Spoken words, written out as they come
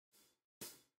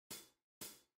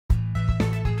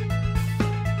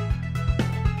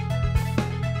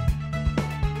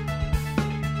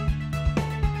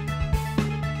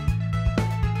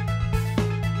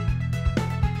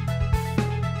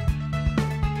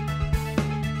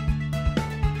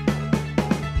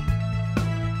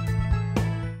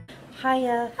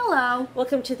Hiya. Hello.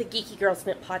 Welcome to the Geeky Girls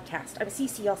Knit podcast. I'm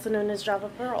Cece, also known as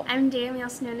Java Pearl. I'm Dammy,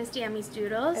 also known as Dammy's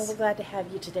Doodles. And we're glad to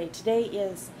have you today. Today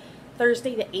is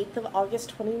Thursday, the 8th of August,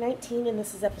 2019, and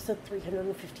this is episode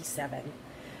 357.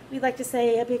 We'd like to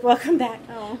say a big welcome back.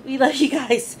 Oh. We love you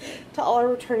guys, to all our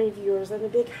returning viewers, and a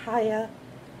big hiya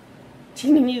to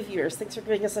any new viewers. Thanks for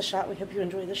giving us a shot. We hope you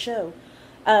enjoy the show.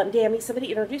 Dammy, somebody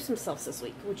introduced themselves this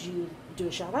week. Would you do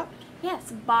a shout out?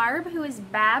 Yes, Barb, who is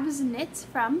Babs Knits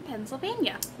from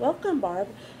Pennsylvania. Welcome, Barb.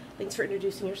 Thanks for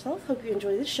introducing yourself. Hope you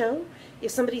enjoy the show. If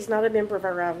somebody's not a member of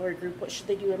our Ravelry group, what should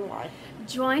they do and why?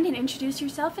 Join and introduce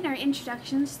yourself in our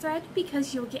introductions thread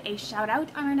because you'll get a shout out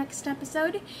on our next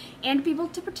episode and be able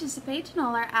to participate in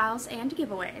all our owls and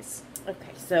giveaways.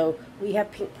 Okay, so we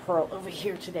have Pink Pearl over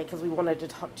here today because we wanted to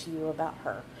talk to you about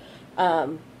her.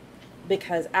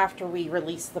 Because after we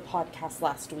released the podcast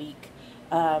last week,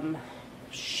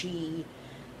 she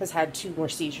has had 2 more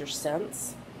seizures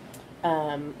since.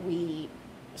 We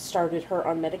started her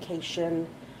on medication,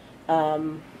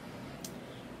 and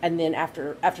then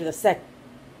after the second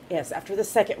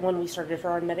one, we started her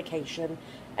on medication,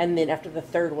 and then after the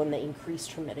third one, they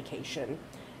increased her medication,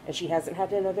 and she hasn't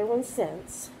had another one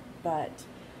since. But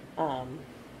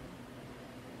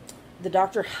the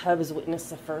Dr. Hubs witnessed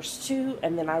the first 2,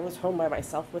 and then I was home by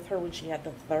myself with her when she had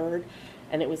the third,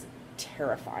 and it was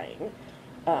terrifying.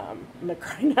 I'm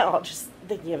crying out just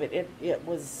thinking of it. It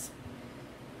was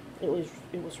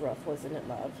rough, wasn't it,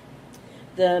 love?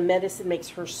 The medicine makes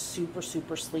her super,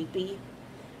 super sleepy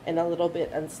and a little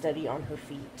bit unsteady on her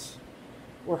feet.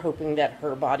 We're hoping that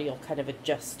her body will kind of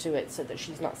adjust to it so that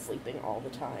she's not sleeping all the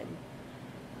time.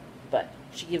 But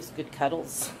she gives good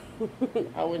cuddles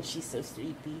when she's so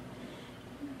sleepy.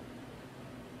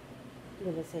 You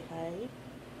want to say hi?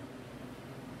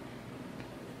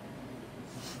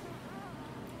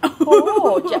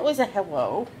 Oh, that was a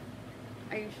hello.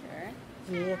 Are you sure?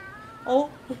 Yeah. Oh.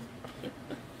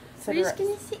 We're just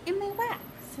going to sit in my lap.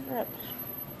 Set her up.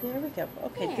 There we go.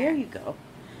 Okay, There you go.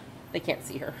 They can't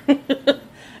see her.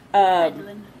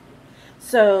 Cuddling.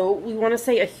 So we want to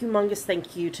say a humongous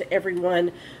thank you to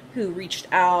everyone who reached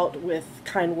out with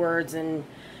kind words and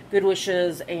good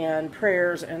wishes and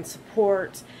prayers and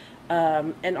support.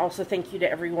 And also thank you to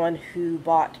everyone who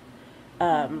bought...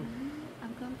 I'm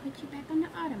going to put you back on the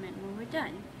ottoman when we're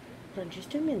done. For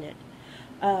just a minute.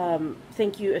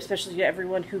 Thank you especially to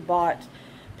everyone who bought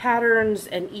patterns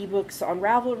and ebooks on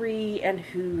Ravelry and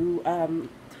who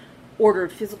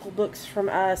ordered physical books from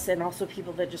us, and also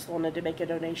people that just wanted to make a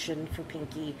donation for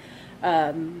Pinky.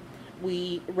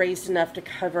 We raised enough to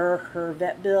cover her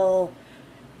vet bill,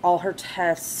 all her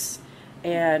tests,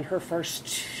 and her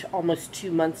first almost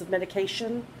 2 months of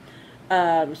medication.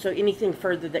 So anything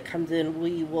further that comes in,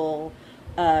 we will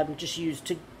just use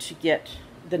to get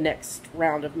the next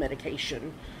round of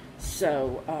medication.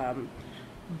 So,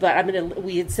 but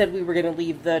we had said we were gonna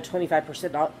leave the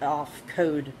 25% off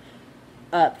code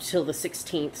up till the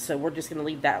 16th, so we're just gonna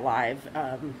leave that live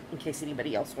in case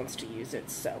anybody else wants to use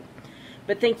it. So,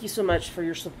 but thank you so much for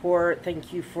your support.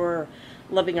 Thank you for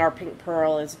loving our Pink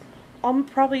Pearl as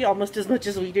probably almost as much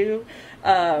as we do.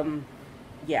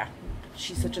 Yeah,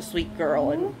 she's such a sweet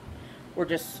girl, and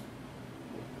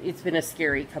it's been a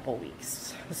scary couple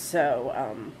weeks.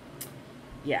 So,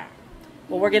 yeah.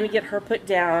 Well, we're going to get her put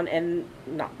down,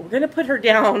 we're going to put her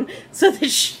down so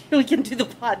that we can do the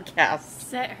podcast.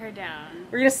 Set her down.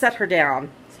 We're going to set her down.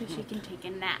 So she can take a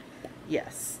nap.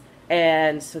 Yes.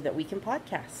 And so that we can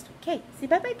podcast. Okay. Say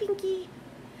bye-bye, Pinky.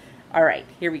 All right.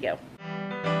 Here we go.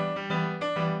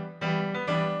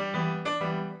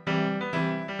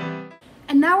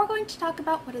 And now we're going to talk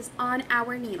about what is on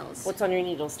our needles. What's on your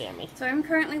needles, Dammy? So I'm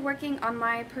currently working on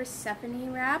my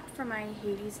Persephone wrap for my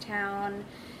Hadestown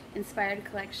inspired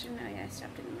collection. Oh yeah, I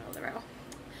stopped in the middle of the row.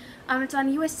 It's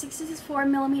on US 6's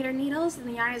 4mm needles, and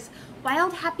the yarn is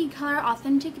Wild Happy Color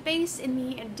Authentic Base in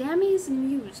the Dammy's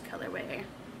Muse colorway.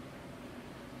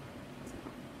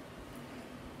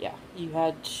 Yeah, you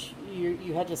had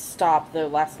to stop the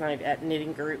last night at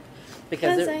knitting group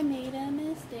because I made a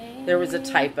mistake. There was a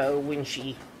typo when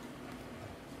she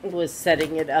was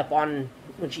setting it up when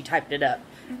she typed it up,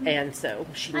 and so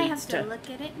she needs I have to look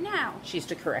at it now. She's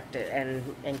to correct it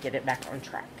and get it back on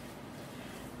track.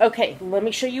 Okay, let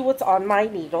me show you what's on my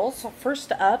needles.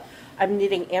 First up, I'm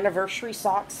knitting anniversary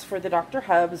socks for the Dr.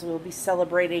 Hubs. We'll be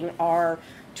celebrating our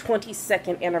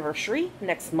 22nd anniversary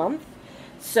next month.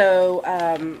 So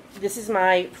this is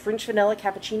my French Vanilla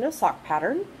Cappuccino sock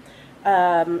pattern.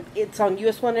 It's on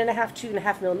US 1.5,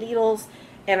 2.5 mil needles,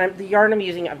 and the yarn I'm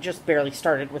using, I've just barely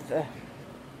started with the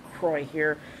Croy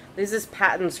here. This is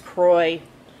Patton's Croy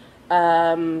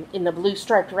in the blue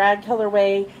striped rag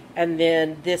colorway, And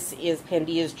then this is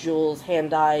Pandia's Jewels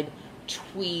hand-dyed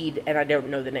tweed, and I don't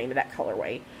know the name of that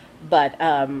colorway. But,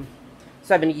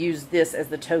 so I'm going to use this as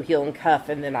the toe, heel, and cuff,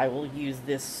 and then I will use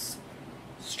this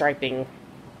striping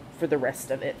for the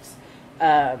rest of it.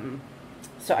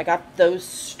 So I got those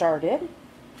started.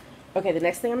 Okay, the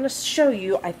next thing I'm going to show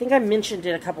you, I think I mentioned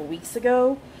it a couple weeks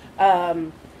ago,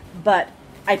 but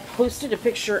I posted a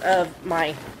picture of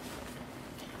my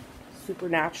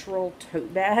Supernatural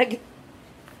tote bag.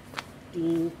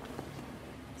 Dean,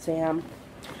 Sam,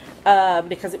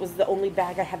 because it was the only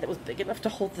bag I had that was big enough to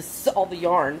hold all the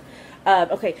yarn.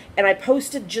 Okay, and I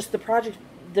posted just the project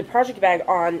bag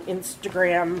on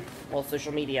Instagram, well,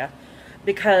 social media,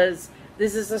 because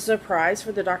this is a surprise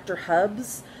for the Dr.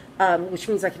 Hubs, which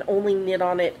means I can only knit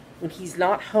on it when he's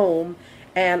not home,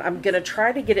 and I'm going to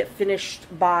try to get it finished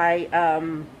by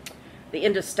the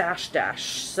end of Stash Dash,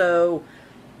 so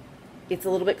it's a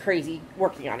little bit crazy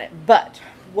working on it. But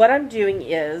what I'm doing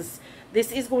is,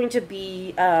 this is going to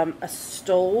be a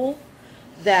stole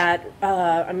that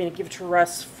I'm going to give to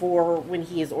Russ for when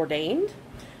he is ordained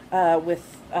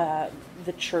with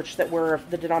the church that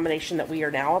the denomination that we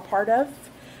are now a part of.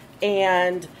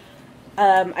 And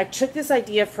I took this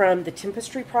idea from the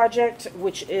Tempestry Project,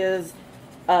 which is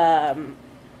a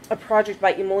project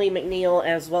by Emily McNeil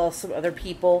as well as some other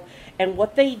people. And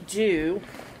what they do,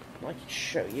 I can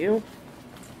show you.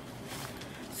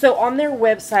 So on their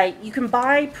website, you can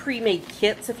buy pre-made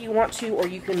kits if you want to, or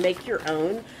you can make your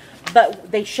own. But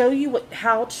they show you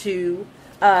how to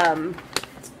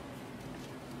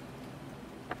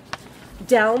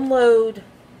download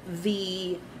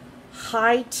the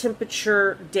high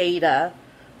temperature data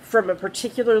from a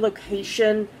particular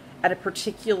location at a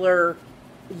particular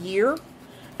year.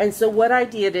 And so what I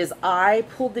did is I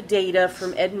pulled the data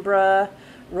from Edinburgh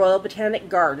Royal Botanic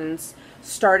Gardens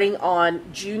starting on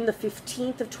June the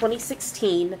 15th of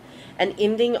 2016 and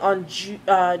ending on June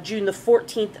the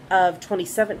 14th of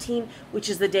 2017, which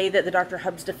is the day that the Dr.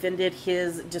 Hubs defended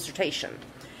his dissertation.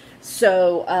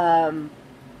 So,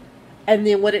 and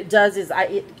then what it does is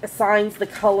it assigns the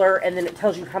color, and then it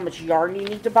tells you how much yarn you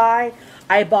need to buy.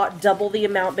 I bought double the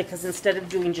amount because instead of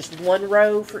doing just one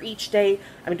row for each day,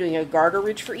 I'm doing a garter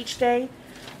ridge for each day.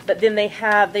 But then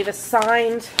they've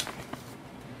assigned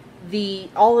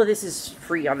all of this is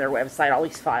free on their website, all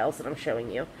these files that I'm showing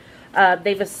you.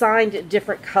 They've assigned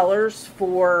different colors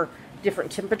for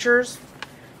different temperatures.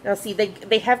 Now see,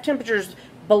 they have temperatures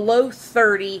below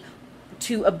 30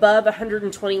 to above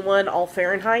 121, all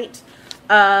Fahrenheit.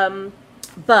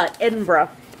 But Edinburgh,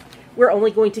 we're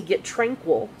only going to get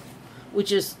tranquil,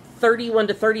 which is 31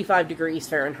 to 35 degrees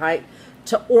Fahrenheit,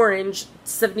 to orange,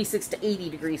 76 to 80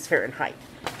 degrees Fahrenheit.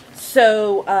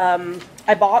 So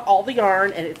I bought all the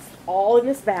yarn, and it's all in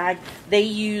this bag. They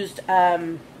used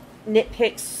Knit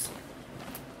Picks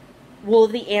Wool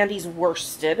of the Andes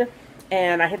worsted,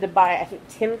 and I had to buy, I think,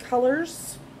 10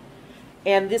 colors.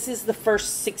 And this is the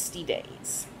first 60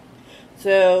 days.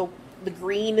 So the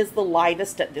green is the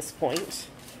lightest at this point,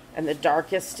 and the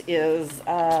darkest is,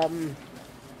 I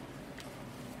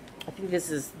think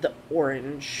this is the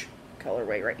orange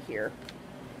colorway right here.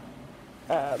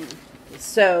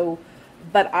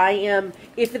 But I am,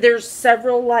 if there's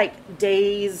several, like,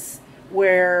 days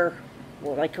where,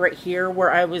 well, like right here,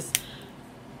 where it was,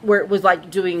 like,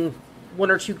 doing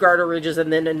one or two garter ridges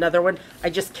and then another one,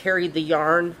 I just carried the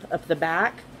yarn up the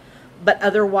back. But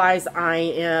otherwise, I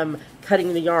am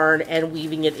cutting the yarn and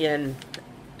weaving it in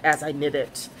as I knit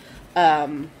it.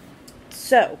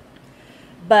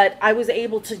 But I was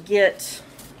able to get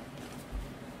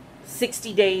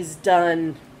 60 days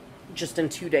done just in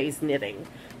 2 days knitting.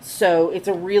 So it's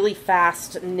a really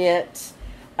fast knit.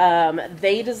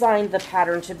 They designed the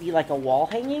pattern to be like a wall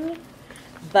hanging,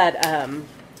 but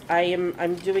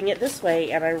I'm doing it this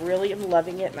way, and I really am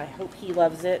loving it, and I hope he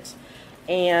loves it.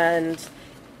 And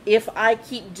if I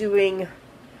keep doing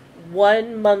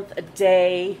 1 month a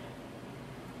day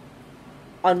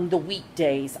on the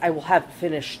weekdays, I will have it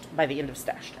finished by the end of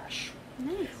Stash Dash.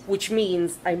 Nice. Which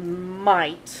means I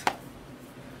might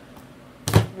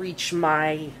reach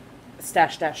my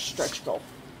Stash Dash stretch goal.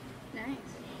 Nice.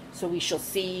 So we shall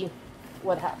see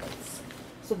what happens.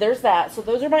 So there's that. So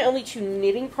those are my only 2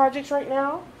 knitting projects right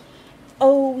now.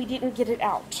 Oh, we didn't get it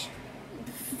out.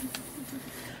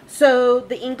 So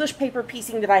the English paper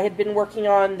piecing that I had been working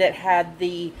on that had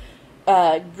the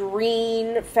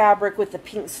green fabric with the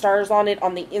pink stars on it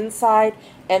on the inside,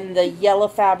 and the yellow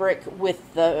fabric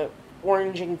with the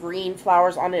orange and green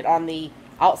flowers on it on the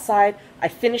outside, I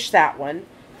finished that one.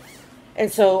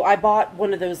 And so I bought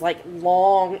one of those, like,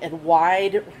 long and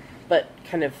wide, but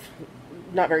kind of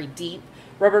not very deep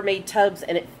Rubbermaid tubs,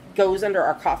 and goes under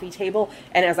our coffee table,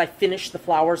 and as I finish the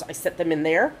flowers, I set them in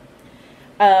there.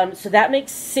 So that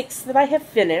makes 6 that I have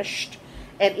finished,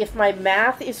 and if my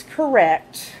math is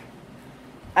correct,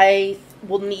 I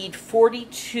will need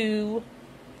 42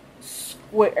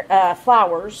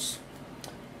 flowers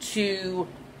to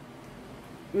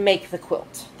make the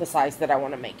quilt the size that I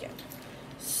want to make it.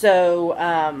 So,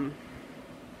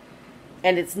 and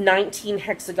it's 19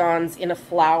 hexagons in a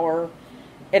flower.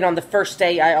 And on the first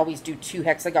day, I always do 2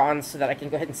 hexagons so that I can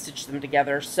go ahead and stitch them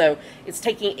together. So it's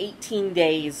taking 18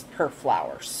 days per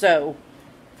flower. So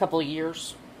a couple of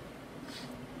years,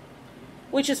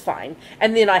 which is fine.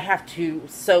 And then I have to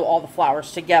sew all the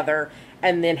flowers together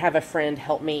and then have a friend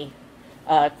help me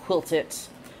quilt it.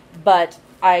 But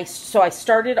so I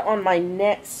started on my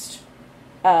next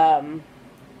flower.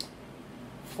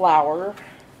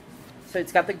 So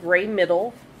it's got the gray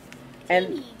middle,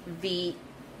 and the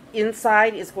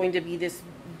inside is going to be this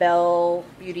Belle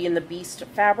Beauty and the Beast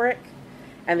fabric,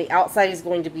 and the outside is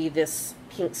going to be this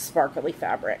pink sparkly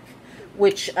fabric,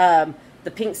 which the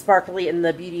pink sparkly and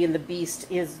the Beauty and the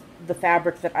Beast is the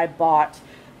fabric that I bought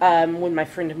when my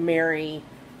friend Mary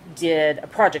did a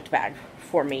project bag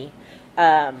for me.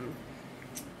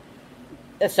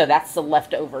 So that's the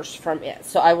leftovers from it.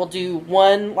 So I will do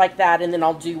one like that, and then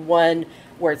I'll do one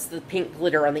where it's the pink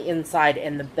glitter on the inside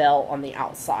and the bell on the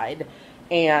outside.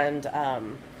 And,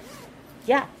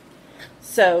 yeah.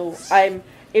 So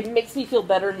it makes me feel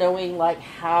better knowing, like,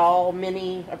 how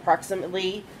many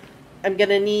approximately I'm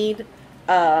gonna need.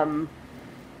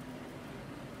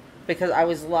 Because I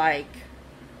was like,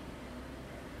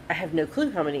 I have no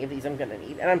clue how many of these I'm gonna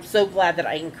need. And I'm so glad that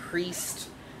I increased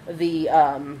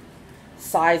the,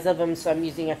 size of them. So I'm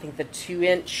using, I think, the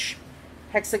 2-inch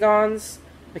hexagons,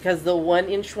 because the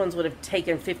 1-inch ones would have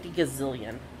taken 50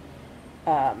 gazillion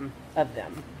of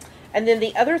them. And then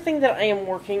the other thing that I am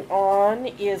working on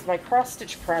is my cross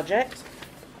stitch project,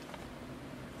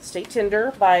 Stay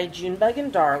Tender by Junebug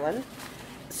and Darlin.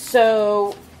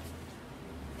 So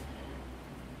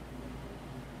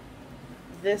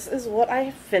this is what I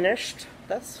have finished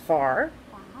thus far.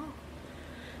 Wow.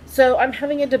 So I'm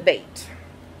having a debate,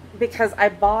 because I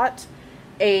bought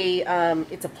a,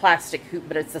 it's a plastic hoop,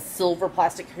 but it's a silver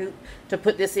plastic hoop to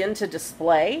put this in to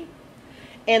display.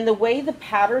 And the way the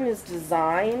pattern is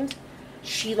designed,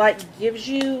 she, like, gives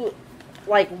you,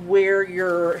 like, where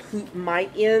your hoop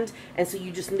might end. And so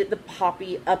you just knit the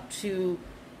poppy up to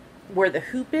where the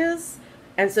hoop is.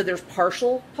 And so there's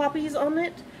partial poppies on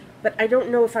it. But I don't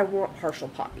know if I want partial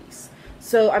poppies.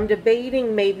 So I'm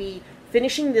debating maybe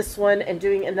finishing this one and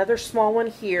doing another small one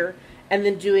here, and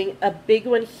then doing a big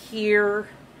one here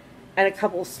and a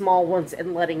couple of small ones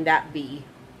and letting that be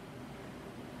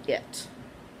it.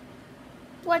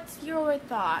 What's your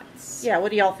thoughts? Yeah,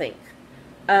 what do y'all think?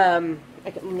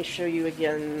 Let me show you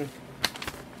again.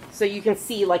 So you can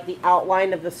see, like, the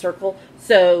outline of the circle.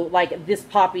 So, like, this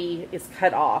poppy is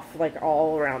cut off, like,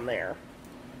 all around there.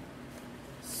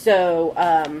 So,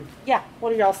 yeah,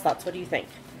 what are y'all's thoughts? What do you think?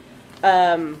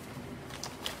 Yeah.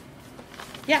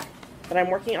 But I'm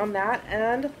working on that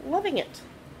and loving it.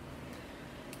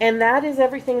 And that is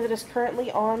everything that is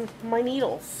currently on my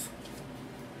needles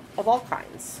of all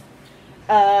kinds.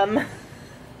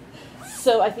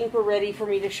 So I think we're ready for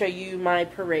me to show you my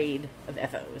parade of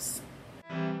FOs.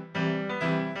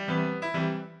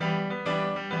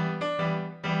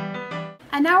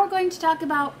 And now we're going to talk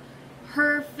about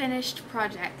her finished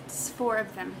projects, 4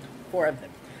 of them. 4 of them.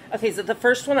 Okay, so the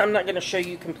first one I'm not going to show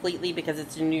you completely because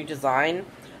it's a new design.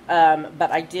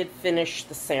 But I did finish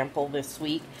the sample this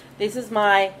week. This is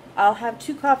my I'll have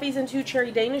 2 coffees and 2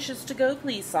 cherry danishes to go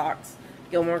please socks.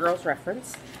 Gilmore Girls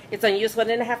reference. It's on US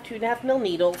 1.5, 2.5 mil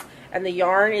needles. And the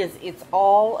yarn is It's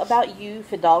All About You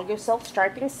Fidalgo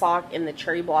Self-Striping Sock in the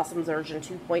Cherry Blossoms version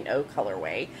 2.0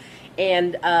 colorway.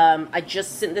 And I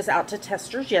just sent this out to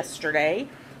testers yesterday.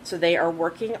 So they are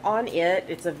working on it.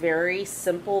 It's a very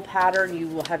simple pattern. You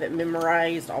will have it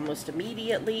memorized almost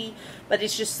immediately. But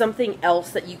it's just something else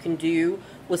that you can do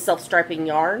with self-striping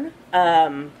yarn.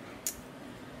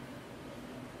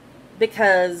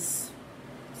 Because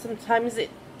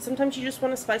sometimes you just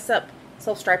want to spice up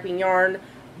self-striping yarn,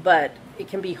 but it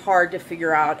can be hard to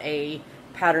figure out a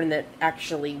pattern that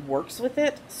actually works with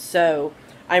it. So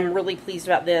I'm really pleased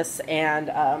about this,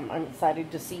 and I'm excited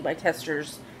to see my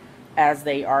testers as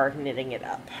they are knitting it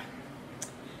up.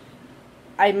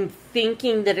 I'm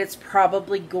thinking that it's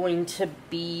probably going to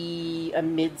be a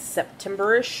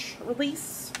mid-September-ish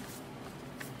release.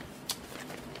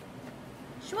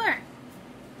 Sure.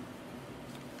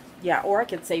 Yeah, or I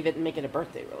could save it and make it a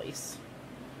birthday release.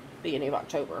 Beginning of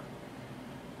October.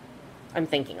 I'm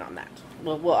thinking on that.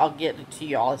 Well, I'll get it to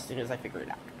y'all as soon as I figure it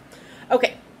out.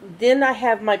 Okay, then I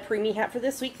have my preemie hat for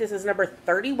this week. This is number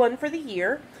 31 for the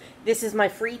year. This is my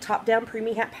free top-down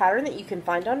preemie hat pattern that you can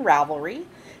find on Ravelry.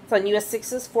 It's on US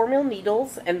 6's 4mm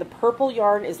needles, and the purple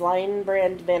yarn is Lion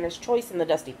Brand Vanna's Choice in the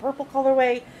Dusty Purple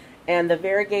colorway, and the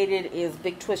variegated is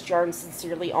Big Twist Yarn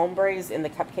Sincerely Ombres in the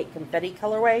Cupcake Confetti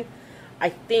colorway. I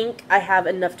think I have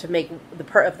enough to make the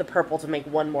purple to make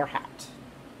one more hat.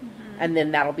 And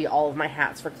then that'll be all of my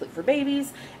hats for Click for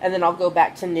Babies. And then I'll go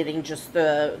back to knitting just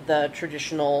the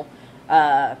traditional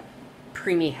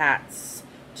preemie hats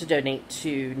to donate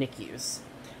to NICUs.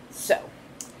 So,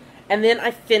 and then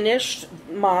I finished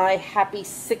my happy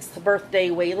 6th birthday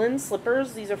Waylon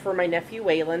slippers. These are for my nephew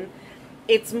Waylon.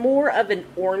 It's more of an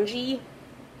orangey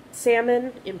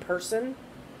salmon in person.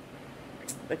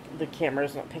 The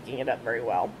camera's not picking it up very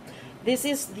well. This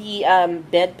is the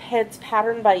Bed Peds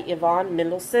pattern by Yvonne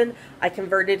Mendelsohn. I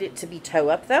converted it to be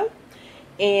toe-up, though.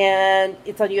 And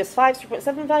it's on US 5's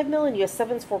 3.75 mil and US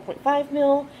 7's 4.5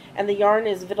 mil. And the yarn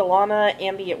is Vitellana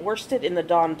Ambient Worsted in the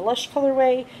Dawn Blush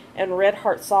colorway and Red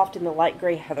Heart Soft in the Light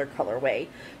Gray Heather colorway.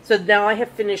 So now I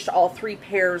have finished all 3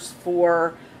 pairs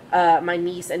for my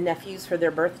niece and nephews for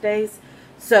their birthdays.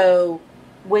 So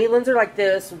Waylon's are like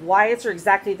this. Wyatt's are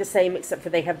exactly the same except for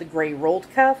they have the gray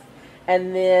rolled cuff.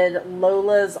 And then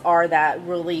Lola's are that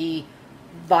really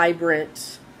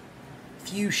vibrant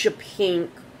fuchsia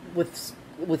pink with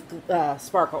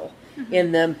sparkle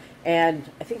in them. And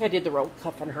I think I did the rolled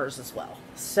cuff on hers as well.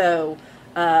 So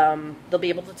they'll be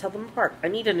able to tell them apart. I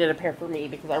need to knit a pair for me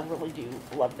because I really do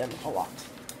love them a lot.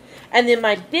 And then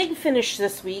my big finish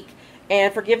this week,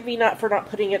 and forgive me for not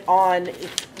putting it on,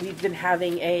 we've been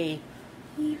having a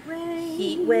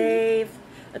heat wave,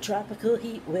 a tropical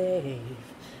heat wave.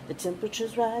 The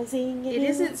temperature's rising. It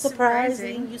isn't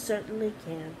surprising. You certainly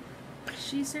can.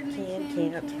 She certainly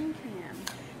can.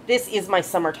 This is my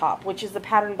summer top, which is the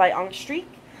pattern by Angstreek.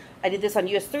 I did this on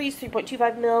US 3's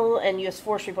 3.25 mil and US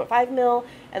 4's 3.5 mil,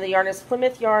 and the yarn is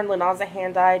Plymouth yarn Linaza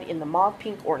hand-dyed in the mauve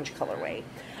pink orange colorway.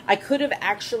 I could have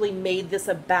actually made this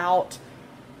about,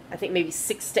 I think maybe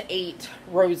 6 to 8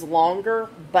 rows longer,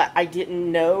 but I didn't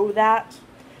know that.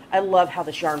 I love how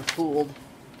this yarn pooled.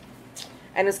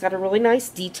 And it's got a really nice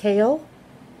detail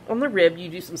on the rib. You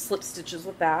do some slip stitches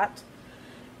with that.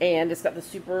 And it's got the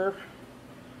super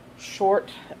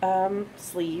short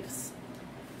sleeves.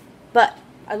 But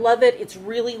I love it. It's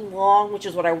really long, which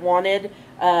is what I wanted.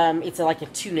 It's like a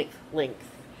tunic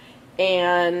length.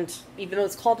 And even though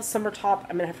it's called a summer top,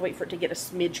 I'm going to have to wait for it to get a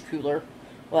smidge cooler.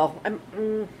 Well, I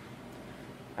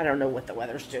don't know what the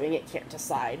weather's doing. It can't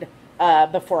decide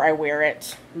before I wear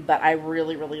it. But I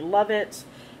really, really love it.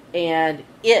 And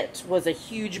it was a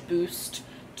huge boost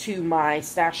to my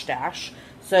Stash Dash.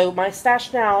 So my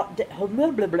Stash now,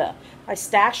 my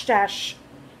Stash Dash,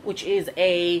 which is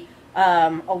a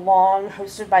along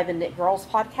hosted by the Knit Girls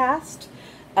podcast.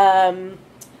 I'm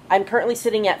currently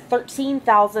sitting at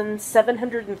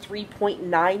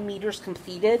 13,703.9 meters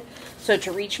completed. So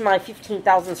to reach my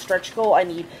 15,000 stretch goal, I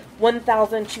need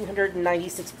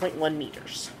 1,296.1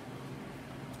 meters.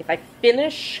 If I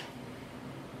finish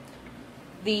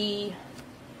the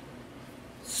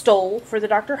stole for the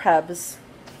Dr. Hubs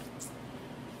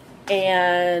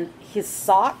and his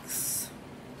socks,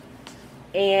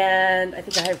 and I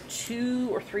think I have 2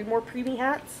 or 3 more preemie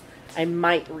hats, I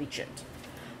might reach it.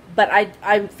 But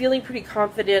I'm feeling pretty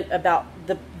confident about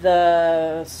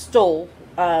the stole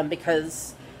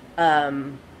because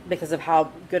of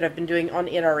how good I've been doing on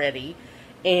it already.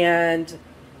 And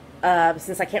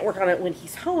since I can't work on it when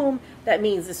he's home, that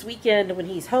means this weekend when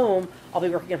he's home, I'll be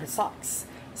working on his socks.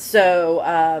 So,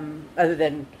 other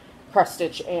than cross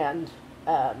stitch and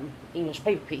English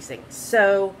paper piecing.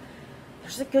 So,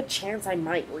 there's a good chance I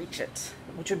might reach it,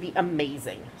 which would be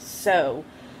amazing. So,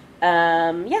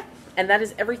 yeah. And that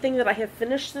is everything that I have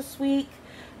finished this week.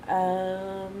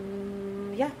 Yeah,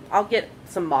 I'll get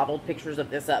some modeled pictures of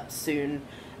this up soon.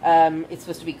 It's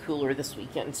supposed to be cooler this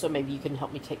weekend, so maybe you can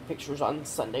help me take pictures on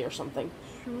Sunday or something.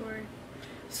 Sure.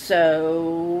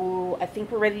 So, I think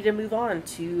we're ready to move on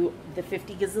to the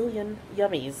 50 gazillion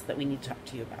yummies that we need to talk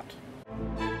to you about.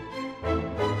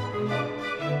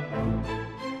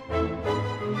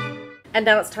 And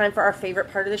now it's time for our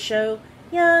favorite part of the show,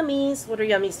 yummies. What are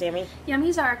yummies, Tammy?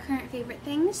 Yummies are our current favorite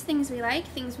things, things we like,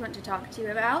 things we want to talk to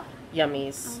you about.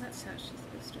 Yummies. Oh, that's how she's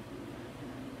supposed to.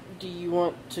 Do you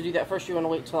want to do that first, or you want to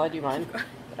wait till I do mine?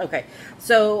 Okay.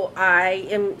 So,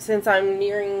 since I'm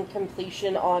nearing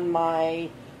completion on my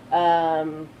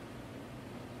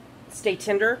Stay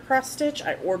Tender cross stitch,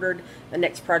 I ordered the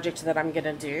next project that I'm going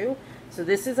to do. So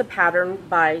this is a pattern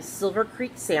by Silver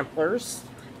Creek Samplers.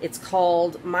 It's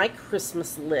called My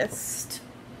Christmas List.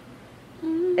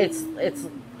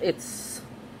 It's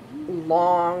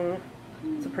long.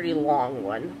 It's a pretty long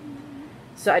one.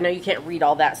 So I know you can't read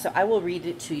all that, so I will read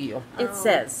it to you. It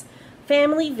says,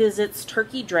 family visits,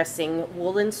 turkey dressing,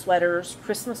 woolen sweaters,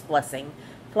 Christmas blessing,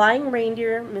 flying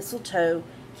reindeer, mistletoe,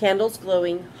 candles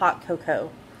glowing, hot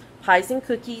cocoa, pies and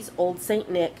cookies, old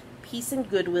Saint Nick, peace and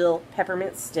goodwill,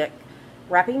 peppermint stick,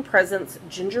 wrapping presents,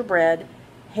 gingerbread,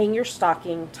 hang your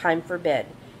stocking, time for bed,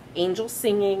 angels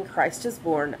singing, Christ is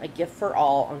born, a gift for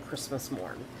all on Christmas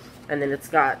morn. And then it's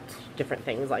got different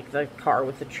things like the car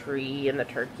with the tree and the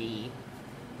turkey,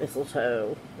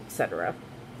 mistletoe, etc.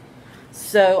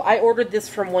 So I ordered this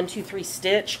from 123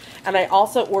 Stitch, and I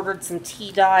also ordered some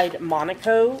tea-dyed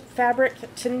Monaco fabric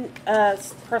to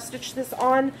cross-stitch this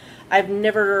on. I've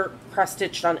never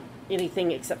cross-stitched on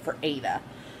anything except for Ada.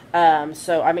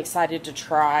 So I'm excited to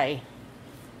try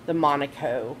the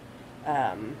Monaco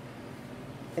and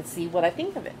see what I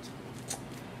think of it.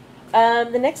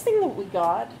 The next thing that we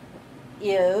got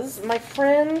is my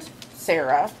friend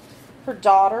Sarah. Her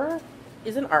daughter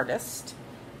is an artist,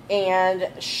 and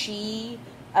she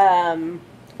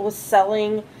was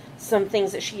selling some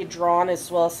things that she had drawn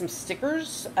as well as some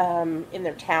stickers in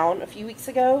their town a few weeks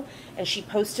ago, and Sarah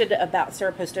posted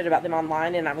about them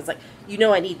online, and I was like, you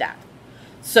know, I need that.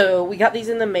 So we got these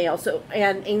in the mail.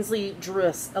 And Ainsley drew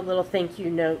us a little thank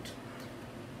you note.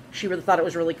 She really thought it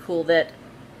was really cool that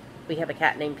we have a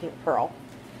cat named Pink Pearl.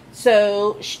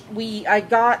 So I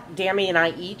got Dammy and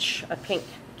I each a pink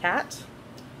cat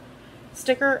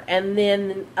sticker, and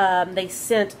then they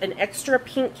sent an extra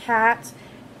pink cat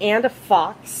and a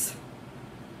fox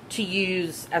to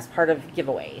use as part of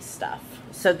giveaway stuff.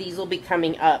 So these will be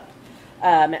coming up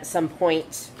at some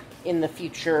point in the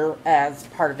future as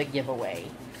part of a giveaway.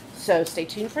 So stay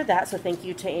tuned for that. So thank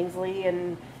you to Ainsley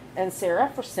and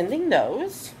Sarah for sending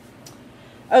those.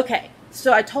 Okay,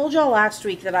 so I told y'all last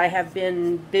week that I have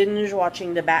been binge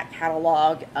watching the back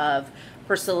catalog of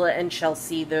Priscilla and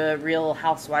Chelsea, the Real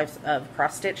Housewives of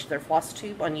Cross Stitch, their floss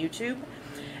tube on YouTube.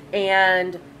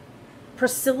 And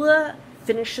Priscilla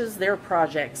finishes their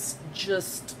projects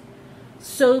just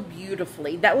so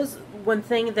beautifully. That was one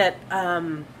thing that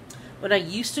when I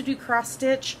used to do cross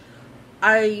stitch,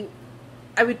 I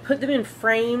would put them in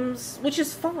frames, which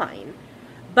is fine.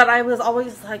 But I was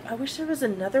always like, I wish there was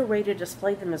another way to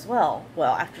display them as well.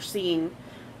 Well, after seeing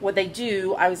what they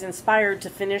do, I was inspired to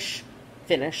finish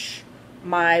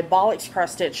my Bollocks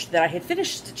cross stitch that I had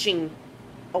finished stitching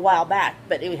a while back,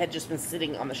 but it had just been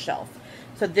sitting on the shelf.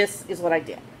 So this is what I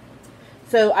did.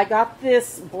 So I got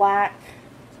this black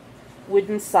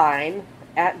wooden sign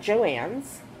at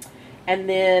Joann's, and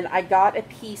then I got a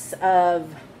piece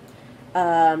of,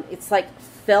 it's like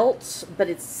felt, but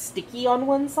it's sticky on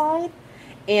one side,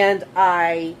 and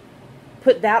I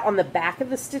put that on the back of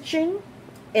the stitching,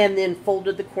 and then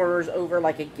folded the corners over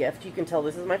like a gift. You can tell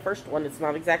this is my first one. It's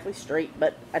not exactly straight,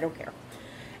 but I don't care.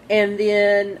 And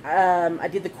then I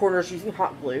did the corners using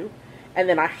hot glue. And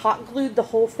then I hot glued the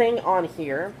whole thing on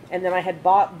here. And then I had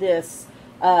bought this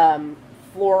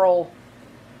floral,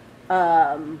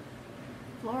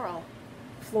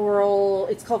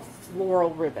 it's called floral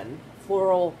ribbon.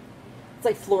 It's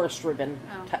like florist ribbon,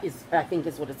 I think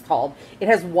is what it's called. It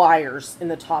has wires in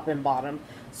the top and bottom.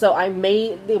 So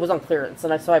it was on clearance,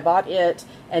 and so I bought it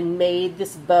and made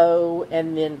this bow,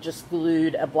 and then just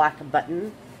glued a black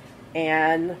button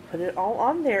and put it all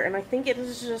on there. And I think it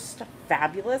is just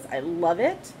fabulous. I love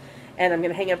it. And I'm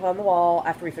going to hang it up on the wall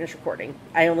after we finish recording.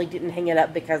 I only didn't hang it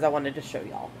up because I wanted to show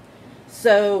y'all.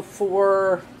 So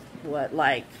for,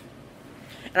 and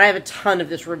I have a ton of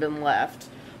this ribbon left,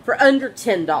 for under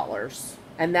 $10,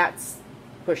 and that's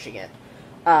pushing it.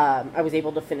 I was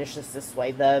able to finish this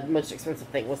way. The most expensive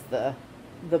thing was the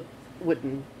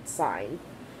wooden sign.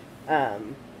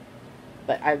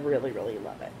 But I really, really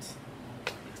love it.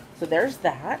 So there's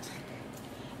that.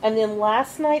 And then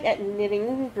last night at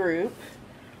knitting group,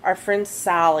 our friend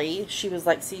Sally, she was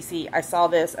like, Cece, I saw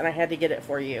this and I had to get it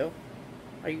for you.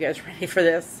 Are you guys ready for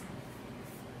this?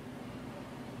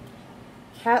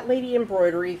 Cat Lady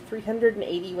Embroidery,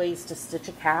 380 Ways to Stitch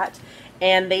a Cat.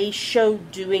 And they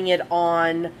showed doing it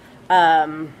on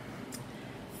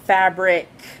fabric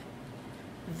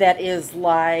that is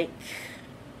like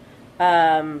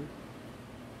cotton,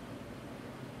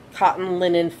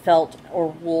 linen, felt, or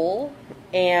wool.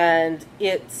 And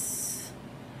it's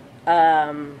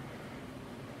more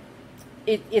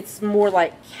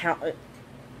like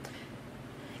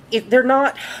they're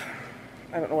not,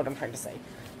 I don't know what I'm trying to say.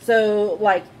 So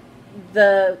like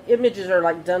the images are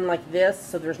like done like this,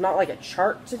 so there's not like a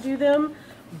chart to do them,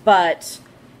 but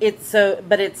it's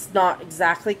not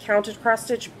exactly counted cross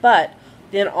stitch. But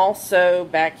then also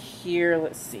back here,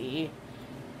 let's see,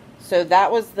 So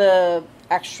that was the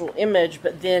actual image,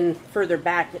 but then further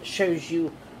back it shows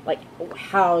you like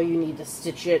how you need to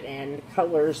stitch it and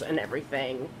colors and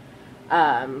everything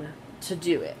to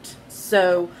do it.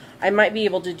 So I might be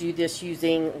able to do this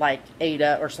using like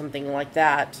Ada or something like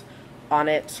that on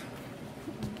it.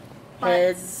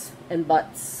 Heads and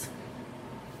butts.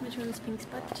 Which one's Pink's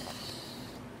butt?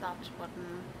 That one.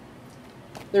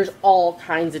 There's all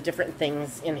kinds of different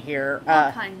things in here.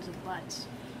 All kinds of butts.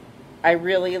 I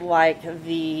really like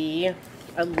I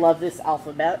love this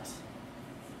alphabet.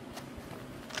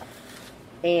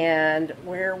 And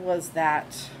where was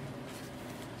that?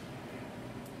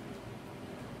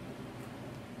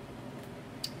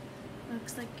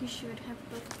 Looks like you should have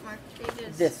bookmarked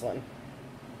pages. This one.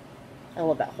 I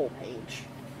love that whole page.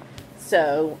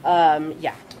 So,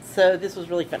 yeah. So this was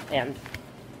really fun. And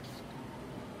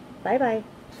bye-bye.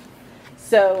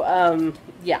 So,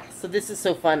 yeah. So this is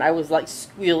so fun. I was like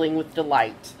squealing with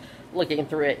delight looking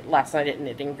through it last night at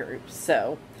Knitting Group.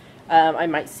 So, I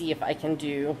might see if I can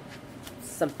do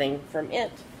something from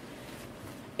it.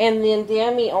 And then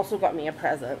Dammy also got me a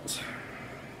present.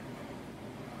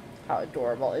 How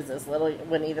adorable is this little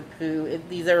Winnie the Pooh?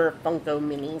 These are Funko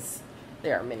minis.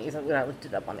 They are minis. When I looked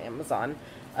it up on Amazon.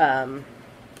 Trying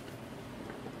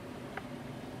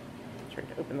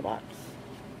to open the box.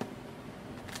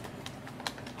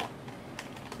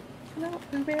 Come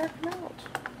out, Pooh Bear, come out.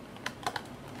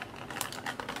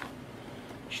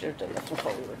 Should have done this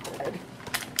before we recorded.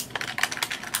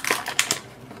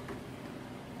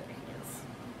 There he is.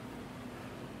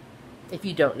 If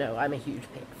you don't know, I'm a huge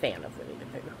fan of Winnie the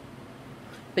Pooh.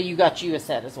 But you got you a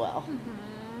set as well.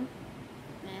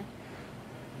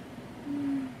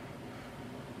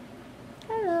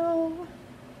 Hello.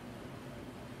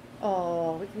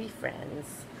 Oh, we can be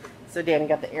friends. So Dan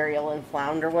got the Ariel and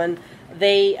Flounder one.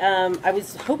 They, I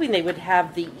was hoping they would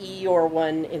have the Eeyore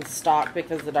one in stock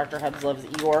because the Dr. Hubs loves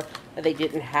Eeyore. But they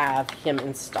didn't have him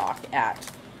in stock at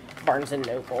Barnes &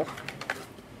 Noble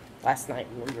last night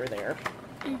when we were there.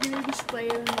 Are you going to display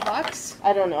it in the box?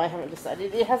 I don't know. I haven't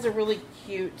decided. It has a really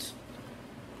cute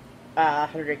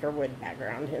 100 Acre Wood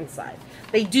background inside.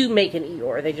 They do make an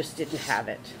Eeyore. They just didn't have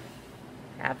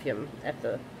him at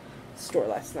the store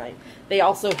last night. They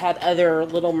also had other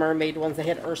Little Mermaid ones. They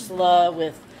had Ursula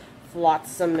with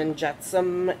Flotsam and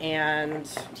Jetsam and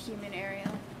Human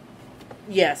Ariel.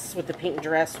 Yes, with the pink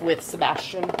dress with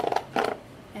Sebastian.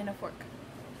 And a fork.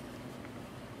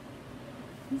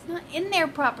 He's not in there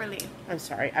properly. I'm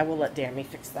sorry. I will let Dammy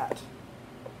fix that.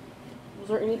 Was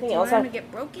there anything Do you else? want him to get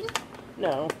broken?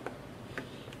 No.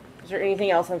 Is there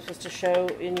anything else I'm supposed to show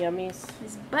in Yummies?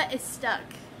 His butt is stuck.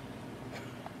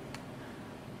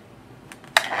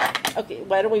 Okay,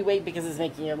 why don't we wait because it's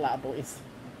making a loud noise.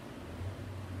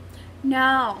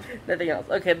 No. Nothing else.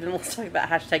 Okay, then let's talk about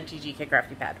hashtag GGK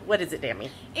Crafty Pad. What is it,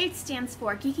 Dammy? It stands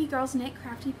for Geeky Girls Knit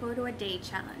Crafty Photo a Day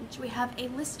Challenge. We have a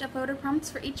list of photo prompts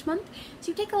for each month,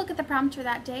 so you take a look at the prompt for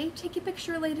that day, take a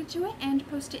picture related to it, and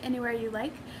post it anywhere you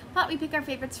like. But we pick our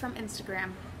favorites from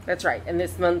Instagram. That's right, and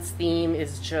this month's theme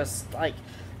is just like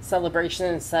celebration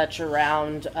and such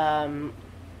around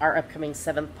our upcoming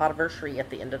 7th anniversary at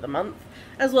the end of the month,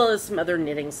 as well as some other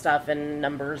knitting stuff and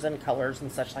numbers and colors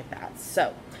and such like that.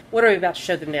 So, what are we about to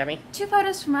show them, Dammy? 2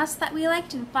 photos from us that we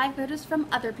liked and 5 photos from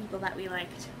other people that we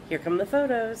liked. Here come the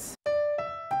photos.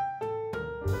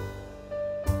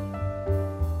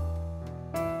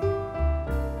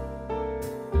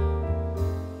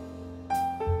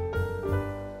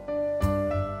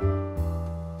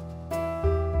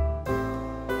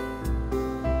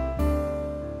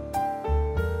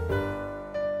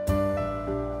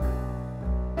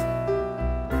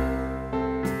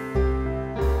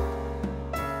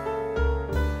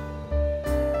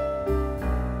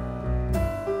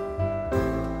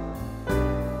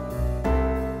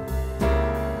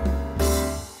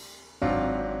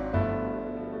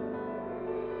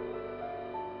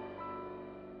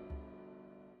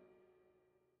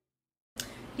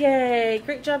 Yay!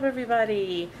 Great job,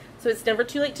 everybody! So it's never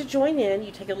too late to join in. You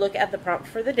take a look at the prompt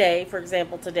for the day. For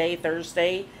example, today,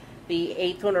 Thursday, the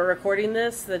 8th when we're recording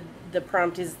this, the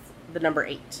prompt is the number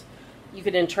 8. You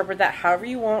can interpret that however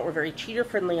you want. We're very cheater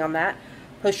friendly on that.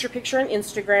 Post your picture on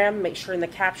Instagram. Make sure in the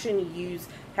caption you use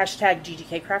hashtag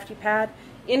GGK Crafty Pad.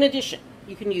 In addition,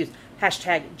 you can use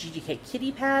hashtag GGK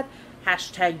Kitty Pad,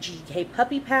 hashtag GGK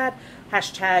Puppy Pad,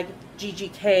 hashtag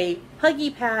GGK Puggy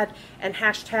Pad, and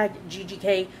hashtag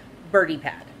GGK Birdie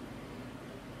Pad.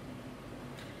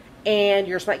 And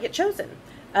yours might get chosen.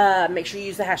 Make sure you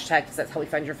use the hashtag because that's how we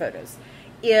find your photos.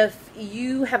 If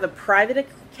you have a private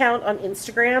account on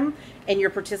Instagram and you're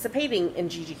participating in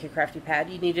GGK Crafty Pad,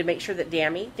 you need to make sure that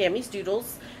Dammy's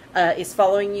Doodles is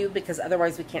following you, because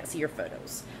otherwise we can't see your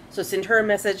photos. So send her a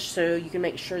message so you can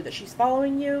make sure that she's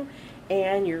following you,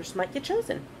 and yours might get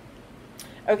chosen.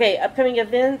 Okay, upcoming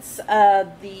events.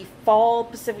 The Fall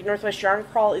Pacific Northwest Yarn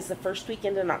Crawl is the first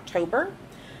weekend in October.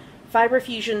 Fiber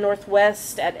Fusion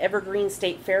Northwest at Evergreen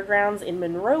State Fairgrounds in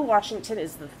Monroe, Washington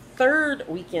is the third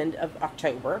weekend of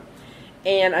October.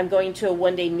 And I'm going to a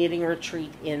one-day knitting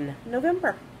retreat in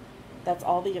November. That's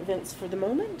all the events for the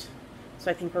moment. So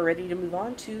I think we're ready to move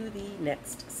on to the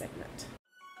next segment.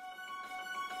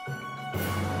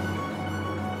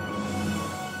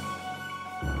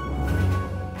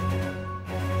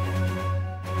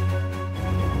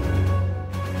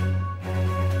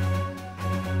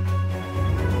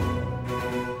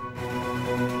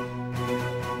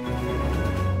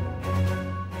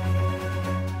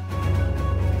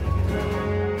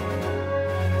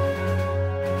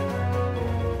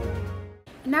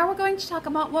 Now we're going to talk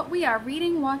about what we are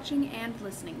reading, watching, and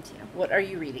listening to. What are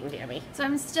you reading, Dammy? So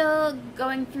I'm still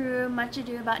going through Much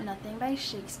Ado About Nothing by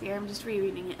Shakespeare. I'm just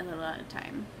rereading it a little at a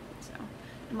time. So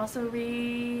I'm also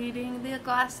reading The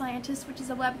Glass Scientist, which is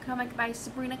a webcomic by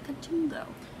Sabrina Katungo.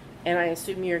 And I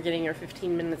assume you're getting your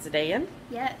 15 minutes a day in?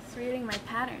 Yes, reading my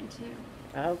pattern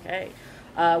too. Okay.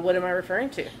 What am I referring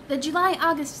to? The July,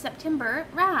 August, September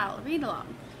RAL read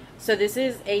along. So this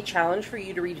is a challenge for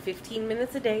you to read 15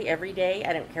 minutes a day, every day.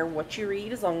 I don't care what you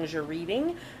read, as long as you're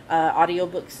reading.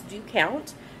 Audiobooks do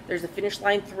count. There's a finish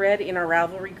line thread in our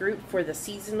Ravelry group for the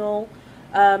seasonal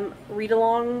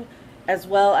read-along, as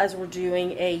well as we're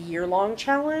doing a year-long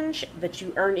challenge that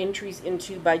you earn entries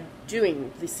into by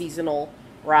doing the seasonal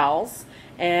RALs.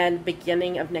 And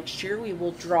beginning of next year, we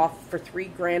will draw for 3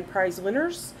 grand prize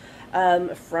winners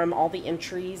from all the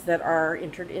entries that are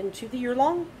entered into the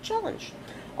year-long challenge.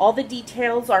 All the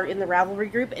details are in the Ravelry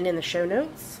group and in the show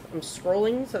notes. I'm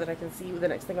scrolling so that I can see the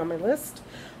next thing on my list.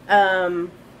 Yeah,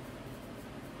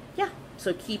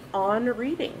 so keep on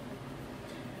reading.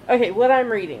 Okay, what I'm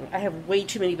reading. I have way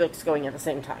too many books going at the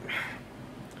same time.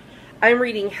 I'm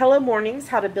reading Hello Mornings,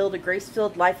 How to Build a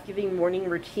Grace-Filled, Life-Giving Morning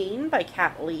Routine by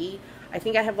Kat Lee. I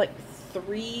think I have like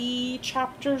 3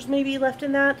 chapters maybe left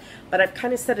in that, but I've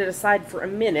kind of set it aside for a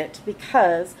minute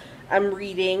because I'm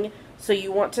reading So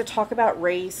You Want to Talk About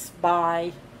Race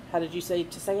by, how did you say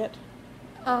to say it?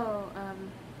 Oh,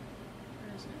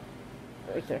 where is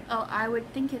it? Right there. Oh, I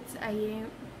would think it's Ioma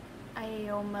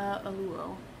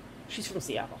Aluo. She's from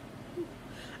Seattle.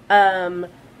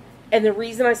 And the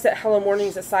reason I set Hello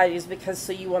Mornings aside is because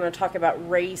So You Want to Talk About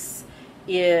Race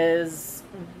is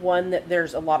one that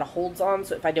there's a lot of holds on.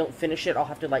 So if I don't finish it, I'll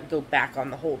have to like go back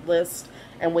on the hold list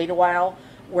and wait a while.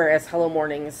 Whereas Hello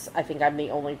Mornings, I think I'm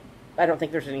the only, I don't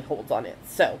think there's any holds on it.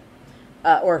 So,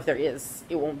 or if there is,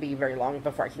 it won't be very long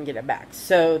before I can get it back.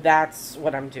 So that's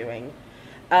what I'm doing.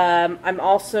 I'm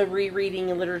also rereading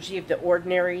Liturgy of the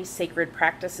Ordinary, Sacred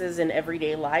Practices in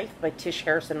Everyday Life by Tish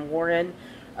Harrison Warren.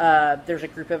 There's a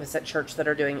group of us at church that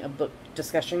are doing a book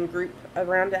discussion group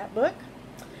around that book.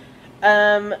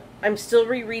 I'm still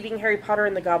rereading Harry Potter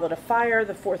and the Goblet of Fire,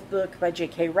 the 4th book by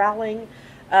J.K. Rowling,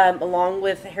 along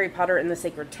with Harry Potter and the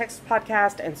Sacred Text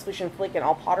podcast and Swish and Flick and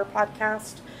All Potter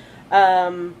podcast.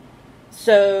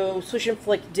 So Swish and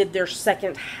Flick did their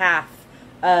second half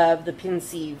of the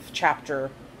Pensieve chapter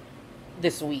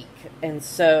this week, and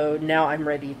so now I'm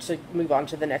ready to move on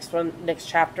to the next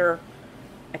chapter.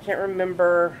 I can't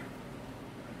remember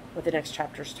what the next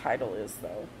chapter's title is,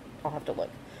 though. I'll have to look.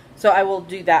 So I will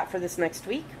do that for this next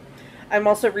week. I'm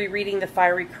also rereading The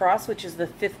Fiery Cross, which is the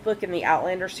 5th book in the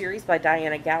Outlander series by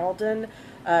Diana Gabaldon.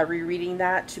 Rereading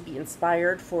that to be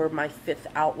inspired for my 5th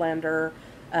Outlander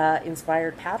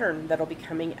inspired pattern that'll be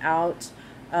coming out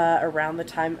around the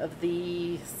time of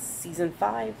the season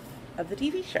 5 of the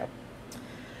TV show.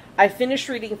 I finished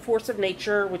reading Force of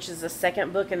Nature, which is the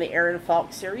 2nd book in the Aaron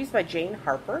Falk series by Jane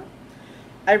Harper.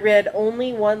 I read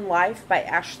Only One Life by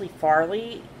Ashley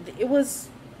Farley. There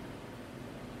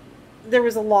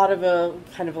was a lot of a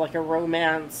kind of like a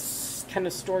romance kind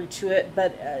of story to it,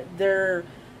 but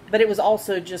it was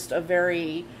also just a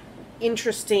very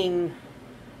interesting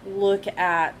look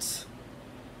at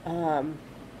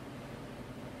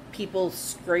people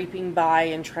scraping by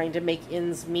and trying to make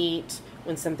ends meet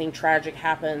when something tragic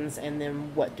happens, and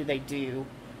then what do they do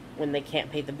when they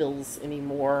can't pay the bills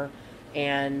anymore,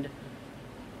 and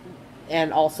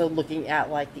also looking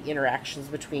at like the interactions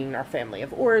between our family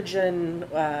of origin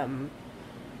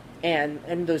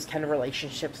and those kind of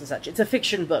relationships and such. It's a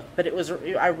fiction book, but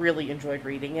I really enjoyed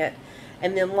reading it.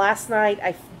 And then last night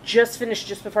I just finished,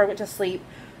 just before I went to sleep,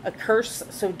 A Curse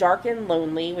So Dark and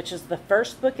Lonely, which is the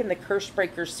 1st book in the Curse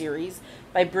Breaker series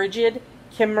by Bridget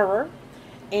Kimmerer.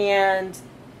 And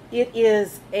It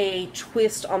is a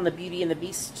twist on the Beauty and the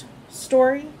Beast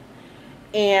story.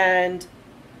 And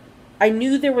I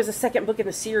knew there was a second book in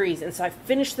the series, and so I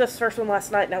finished the first one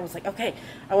last night, and I was like, okay,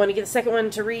 I want to get the second one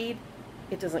to read.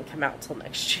 It doesn't come out till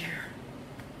next year.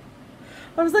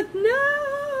 I was like,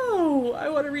 no, I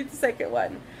want to read the second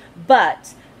one.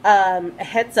 But, a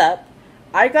heads up,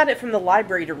 I got it from the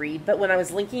library to read, but when I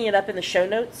was linking it up in the show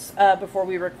notes before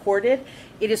we recorded,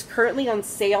 it is currently on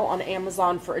sale on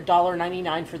Amazon for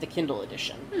 $1.99 for the Kindle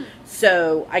edition.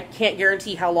 So I can't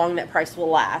guarantee how long that price will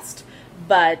last,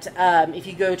 but if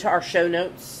you go to our show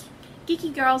notes,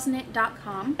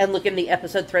 geekygirlsknit.com, and look in the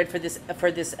episode thread for this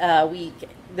week,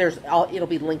 it'll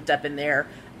be linked up in there,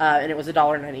 and it was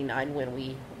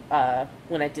 $1.99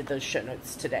 when I did those show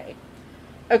notes today.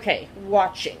 Okay,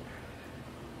 watching.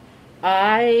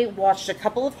 I watched a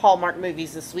couple of Hallmark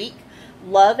movies this week.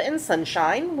 Love and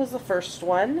Sunshine was the first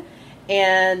one.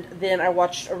 And then I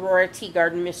watched Aurora Tea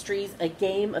Garden Mysteries, A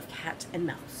Game of Cat and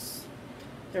Mouse.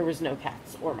 There was no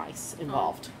cats or mice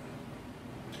involved.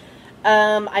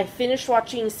 I finished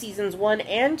watching seasons 1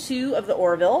 and 2 of The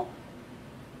Orville.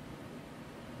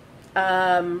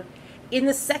 In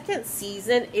the second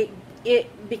season,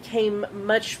 it became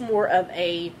much more of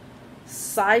a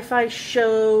sci-fi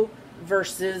show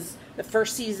versus... The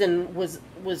first season was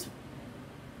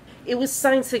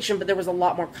science fiction, but there was a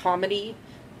lot more comedy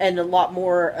and a lot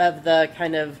more of the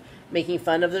kind of making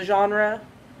fun of the genre.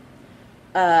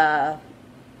 There's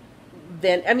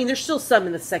still some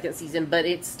in the second season, but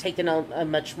it's taken a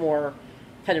much more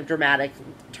kind of dramatic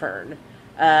turn.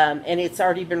 And it's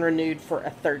already been renewed for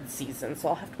a third season, so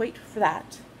I'll have to wait for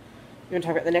that. You want to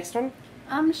talk about the next one?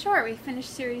 Sure. We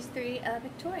finished series 3 of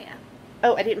Victoria.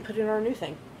 Oh, I didn't put in our new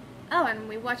thing. Oh, and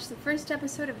we watched the first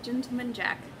episode of Gentleman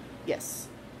Jack. Yes.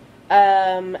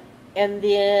 And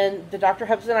then the Dr.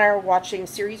 Hubs and I are watching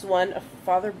Series 1 of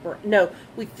Father Brown. No,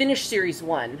 we finished Series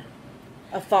 1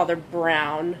 of Father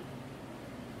Brown,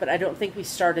 but I don't think we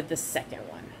started the second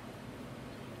one.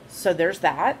 So there's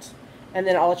that. And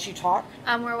then I'll let you talk.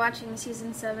 We're watching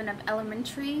Season 7 of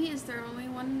Elementary. Is there only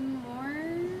one more?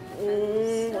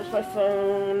 Where's my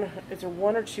phone? Is there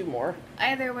one or two more?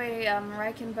 Either way,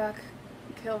 Reichenbach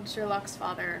killed Sherlock's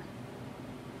father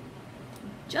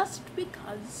just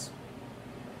because.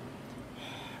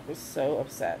 I was so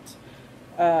upset.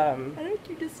 Why don't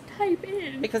you just type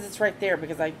in? Because it's right there,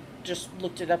 because I just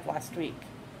looked it up last week.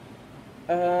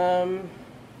 No,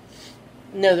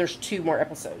 there's 2 more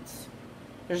episodes.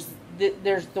 There's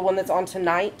the one that's on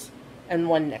tonight and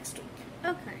one next week.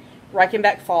 Okay.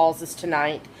 Reichenbach Falls is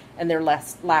tonight, and their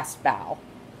last bow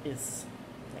is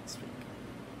next week.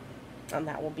 And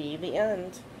that will be the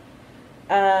end.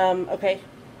 Okay.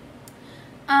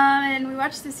 And we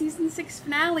watched the season 6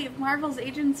 finale of Marvel's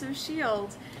Agents of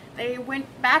S.H.I.E.L.D. They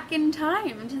went back in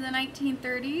time to the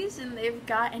 1930s, and they've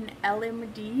got an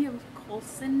LMD of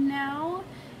Coulson now.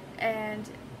 And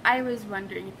I was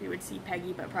wondering if you would see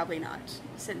Peggy, but probably not,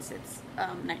 since it's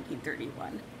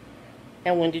 1931.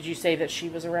 And when did you say that she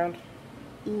was around?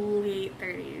 Late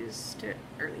 30s to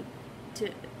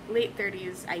late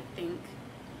 30s, I think.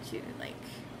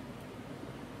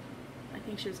 I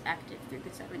think she was active through the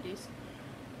 70s.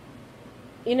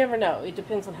 You never know. It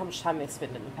depends on how much time they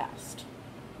spend in the past.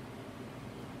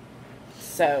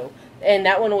 So, and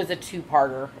that one was a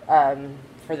 2-parter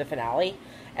for the finale.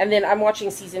 And then I'm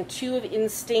watching Season 2 of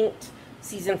Instinct,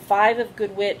 Season 5 of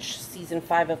Good Witch, Season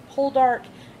 5 of Poldark,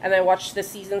 and I watched the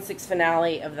Season 6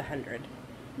 finale of The 100.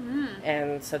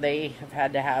 And so they have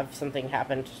had to have something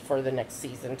happen for the next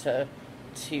season to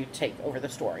take over the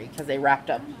story, because they wrapped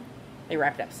up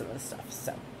some of the stuff.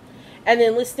 So, and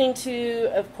then listening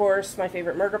to, of course, my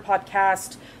favorite murder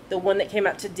podcast. The one that came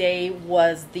out today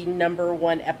was the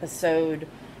 #1 episode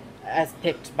as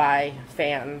picked by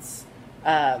fans.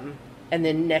 And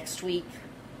then next week,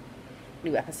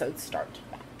 new episodes start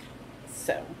back.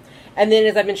 So, and then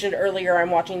as I mentioned earlier,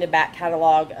 I'm watching the back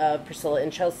catalog of Priscilla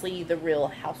and Chelsea, the Real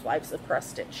Housewives of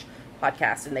Cross Stitch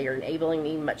podcast, and they are enabling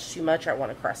me much too much. I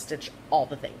want to cross stitch all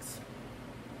the things.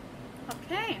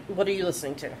 Okay. What are you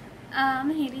listening to?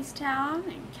 Hadestown,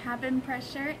 and Cabin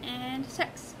Pressure, and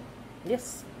Sex.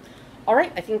 Yes. All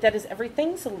right, I think that is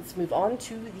everything, so let's move on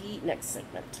to the next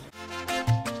segment.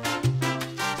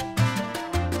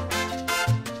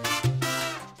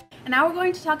 And now we're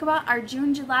going to talk about our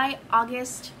June, July,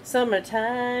 August.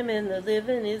 Summertime and the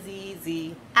living is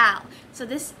easy. Ow. So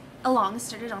this along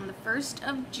started on the 1st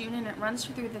of June and it runs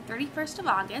through the 31st of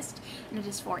August. And it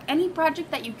is for any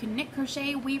project that you can knit,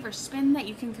 crochet, weave, or spin that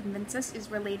you can convince us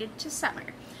is related to summer.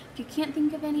 If you can't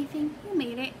think of anything, you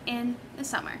made it in the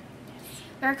summer.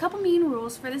 There are a couple main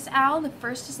rules for this owl. The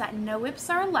first is that no whips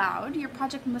are allowed. Your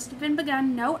project must have been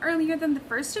begun no earlier than the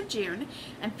 1st of June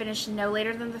and finished no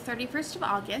later than the 31st of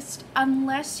August,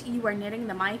 unless you are knitting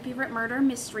the My Favorite Murder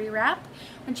mystery wrap,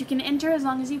 which you can enter as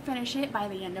long as you finish it by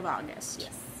the end of August.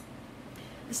 Yes.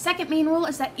 The second main rule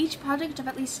is that each project of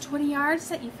at least 20 yards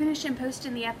that you finish and post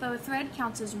in the FO thread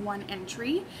counts as one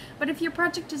entry, but if your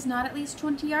project is not at least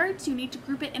 20 yards, you need to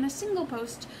group it in a single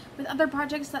post with other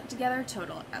projects that together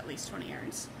total at least 20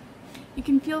 yards. You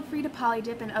can feel free to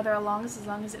polydip in other alongs as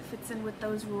long as it fits in with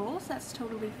those rules. That's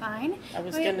totally fine. I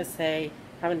was going to say,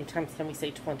 how many times can we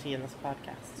say 20 in this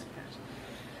podcast?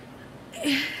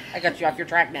 I got you off your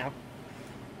track now.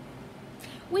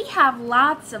 We have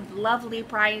lots of lovely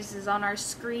prizes on our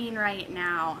screen right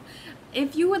now.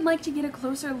 If you would like to get a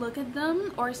closer look at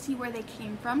them or see where they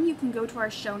came from, you can go to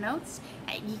our show notes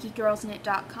at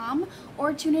geekygirlsknit.com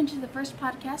or tune into the first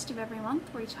podcast of every month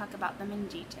where we talk about them in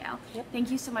detail. Yep.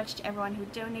 Thank you so much to everyone who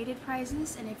donated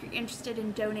prizes, and if you're interested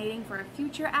in donating for a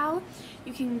future owl,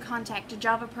 you can contact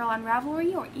Java Pearl on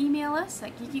Ravelry or email us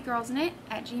at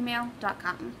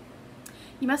geekygirlsknit@gmail.com.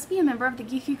 You must be a member of the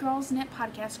Geeky Girls Knit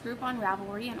podcast group on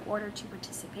Ravelry in order to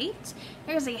participate.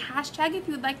 There's a hashtag if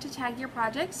you would like to tag your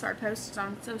projects or posts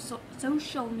on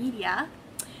social media.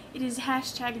 It is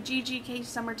hashtag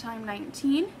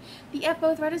GGKSummertime19. The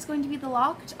FO thread is going to be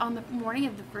locked on the morning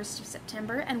of the 1st of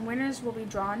September, and winners will be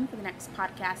drawn for the next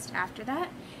podcast after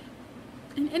that.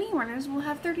 And any winners will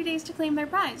have 30 days to claim their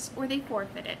prize, or they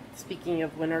forfeit it. Speaking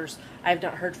of winners, I have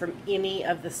not heard from any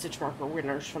of the Stitch Marker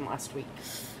winners from last week.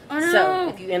 Oh, no. So,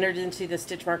 if you entered into the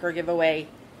Stitch Marker giveaway,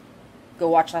 go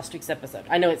watch last week's episode.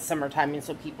 I know it's summertime, and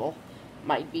so people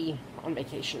might be on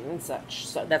vacation and such.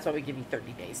 So, that's why we give you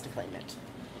 30 days to claim it.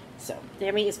 So,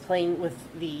 Tammy is playing with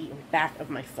the back of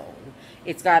my phone.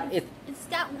 It's got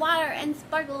water and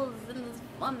sparkles and it's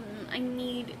fun. I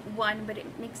need one, but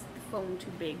it makes the phone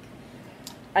too big.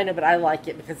 I know, but I like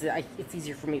it because it's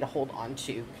easier for me to hold on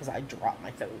to because I drop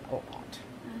my phone a lot.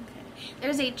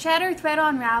 There's a chatter thread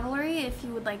on Ravelry if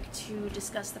you would like to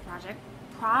discuss the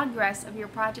progress of your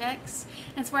projects.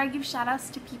 And it's where I give shout outs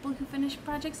to people who finish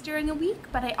projects during a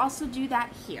week, but I also do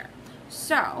that here.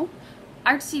 So,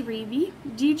 Artsy Reevy,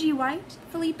 DG White,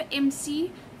 Philippa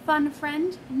MC, Fun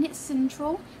Friend, Knit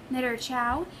Central, Knitter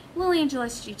Chow, Lil Angel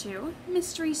SG2,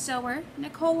 Mystery Sewer,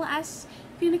 Nicole S,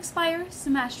 Phoenix Fire,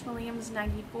 Smash Williams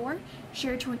 94,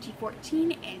 Share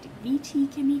 2014, and VT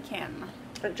Kimmy Kim.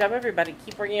 Good job, everybody.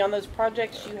 Keep working on those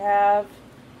projects. You have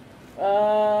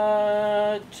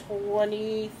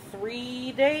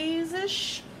 23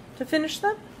 days-ish to finish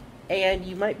them, and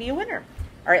you might be a winner.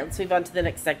 All right, let's move on to the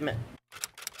next segment.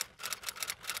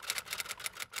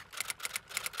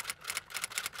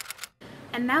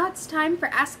 And now it's time for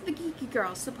Ask the Geeky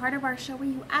Girls, the part of our show where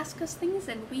you ask us things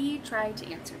and we try to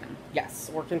answer them.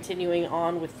 Yes, we're continuing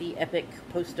on with the epic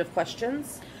post of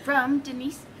questions. From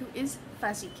Denise, who is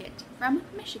Fuzzy Kit, from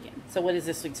Michigan. So what is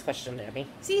this week's question, Abby?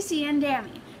 Cece and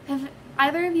Dammy, have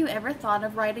either of you ever thought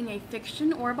of writing a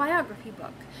fiction or biography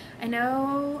book? I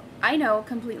know,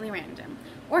 completely random.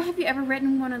 Or have you ever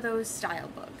written one of those style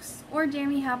books? Or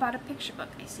Dammy, how about a picture book?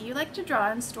 I see you like to draw,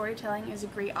 and storytelling is a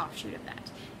great offshoot of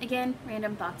that. Again,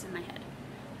 random thoughts in my head.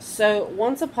 So,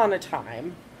 once upon a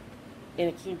time, in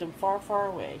a kingdom far, far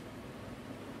away,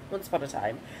 once upon a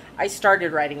time, I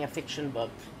started writing a fiction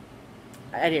book.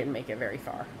 I didn't make it very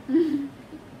far. What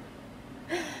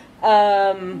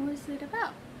was it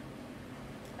about?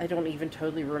 I don't even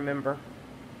totally remember.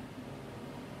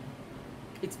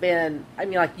 It's been,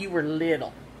 like you were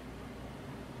little.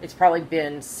 It's probably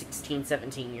been 16,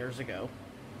 17 years ago.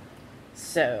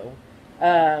 So,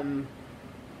 I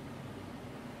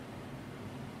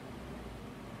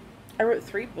wrote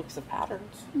 3 books of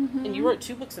patterns. Mm-hmm. And you wrote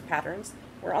 2 books of patterns.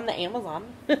 We're on the Amazon.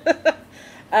 What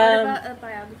about a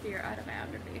biography or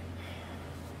autobiography?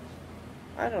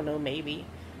 I don't know, maybe.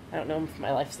 I don't know if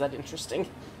my life's that interesting.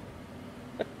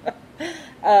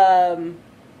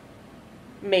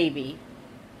 Maybe.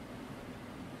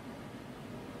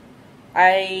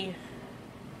 I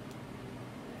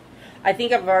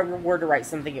think if I were to write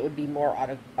something, it would be more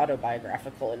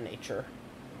autobiographical in nature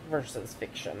versus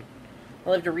fiction. I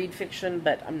love to read fiction,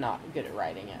 but I'm not good at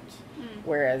writing it.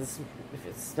 Whereas if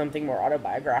it's something more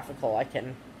autobiographical, I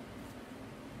can,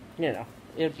 it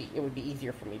would be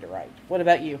easier for me to write. What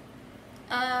about you?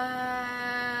 Have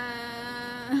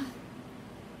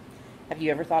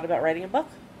you ever thought about writing a book?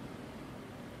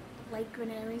 Like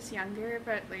when I was younger,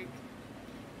 but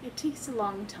it takes a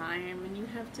long time, and you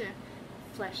have to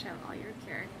flesh out all your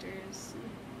characters.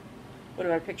 What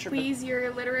about a picture book? Please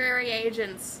your literary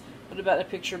agents. What about a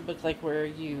picture book like where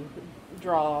you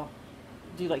draw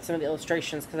do like some of the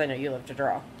illustrations because I know you love to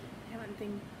draw.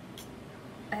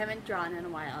 I haven't drawn in a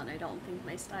while, and I don't think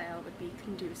my style would be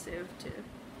conducive to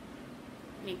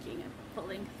making a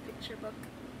full-length picture book.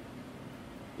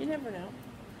 You never know.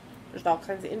 There's all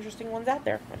kinds of interesting ones out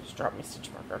there. I just dropped my stitch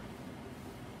marker.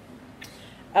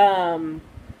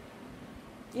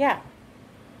 Yeah.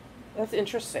 That's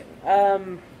interesting.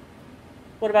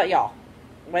 What about y'all?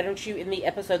 Why don't you, in the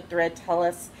episode thread, tell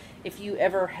us if you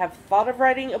ever have thought of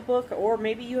writing a book, or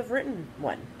maybe you have written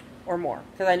one or more.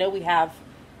 Because I know we have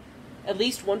at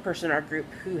least one person in our group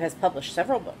who has published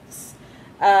several books.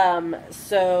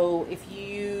 So if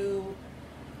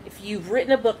you've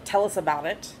written a book, tell us about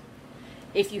it.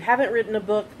 If you haven't written a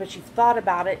book, but you've thought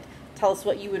about it, tell us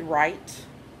what you would write.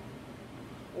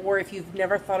 Or if you've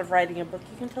never thought of writing a book,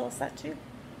 you can tell us that too.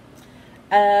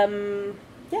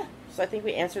 Yeah, so I think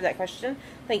we answered that question.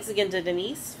 Thanks again to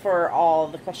Denise for all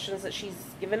the questions that she's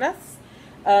given us.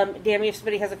 Dammy, if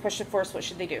somebody has a question for us, what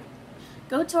should they do?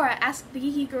 Go to our Ask the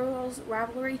Geeky Girls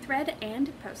Ravelry thread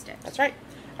and post it. That's right.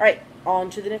 All right, on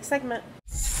to the next segment.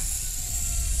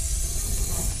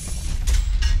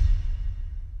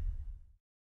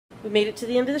 We made it to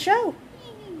the end of the show.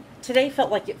 Today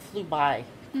felt like it flew by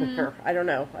quicker. I don't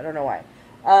know why.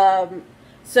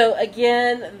 So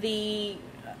again, the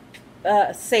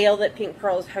sale that Pink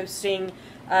Pearl is hosting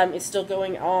is still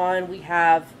going on. We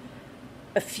have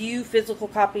a few physical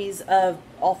copies of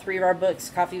all three of our books,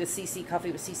 Coffee with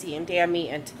CC, and Dammy,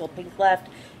 and Tickle Pink left.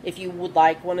 If you would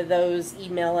like one of those,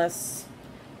 email us.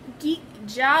 I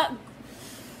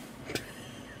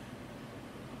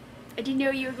didn't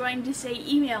know you were going to say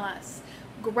email us.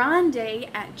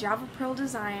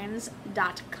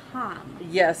 grande@javapearldesigns.com.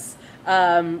 Yes,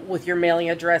 with your mailing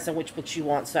address and which books you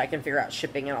want, so I can figure out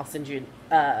shipping, and I'll send you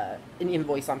an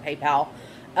invoice on PayPal.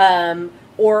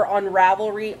 Or on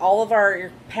Ravelry, all of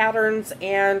our patterns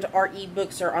and our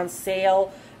ebooks are on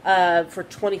sale for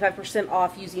 25%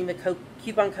 off using the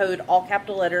coupon code, all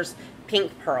capital letters,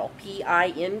 Pink Pearl,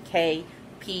 PINKPURL.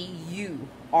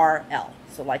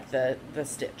 So like the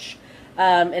stitch.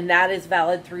 And that is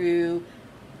valid through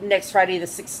next Friday the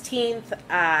 16th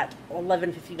at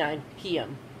 11:59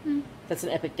 p.m. That's an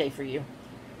epic day for you.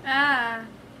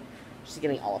 She's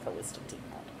getting all of her wisdom teeth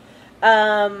out.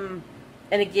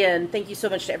 And again, thank you so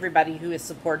much to everybody who has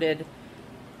supported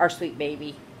our sweet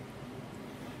baby,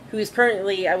 who is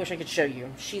currently, I wish I could show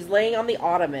you, she's laying on the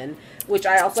ottoman, which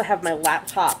I also have my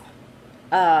laptop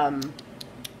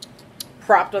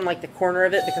propped on like the corner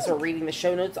of it because we're reading the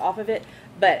show notes off of it.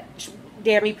 But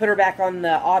Dammy put her back on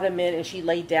the ottoman and she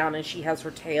laid down and she has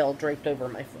her tail draped over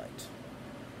my foot,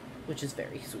 which is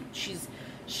very sweet.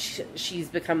 She's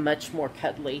become much more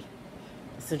cuddly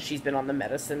since she's been on the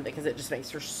medicine because it just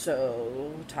makes her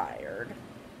so tired.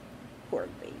 Poor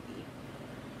baby.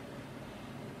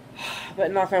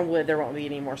 But knock on wood, there won't be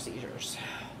any more seizures.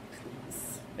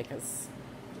 Please. Because,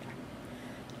 yeah,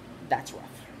 that's rough.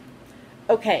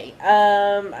 Okay,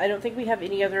 I don't think we have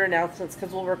any other announcements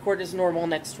because we'll record as normal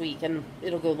next week and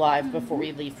it'll go live before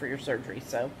we leave for your surgery.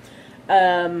 So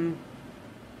I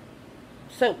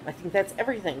think that's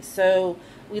everything. So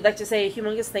we'd like to say a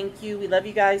humongous thank you. We love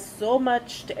you guys so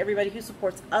much, to everybody who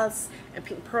supports us and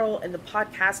Pink Pearl and the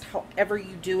podcast, however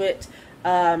you do it.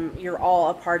 You're all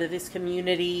a part of this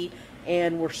community,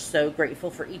 and we're so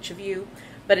grateful for each of you.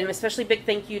 But an especially big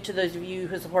thank you to those of you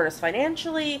who support us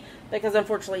financially, because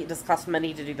unfortunately it does cost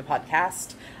money to do the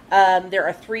podcast. There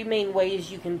are three main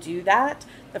ways you can do that.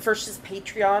 The first is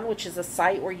Patreon, which is a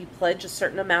site where you pledge a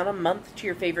certain amount a month to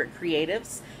your favorite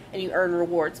creatives, and you earn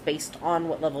rewards based on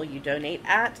what level you donate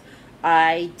at.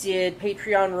 I did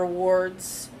Patreon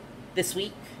rewards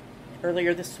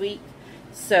earlier this week.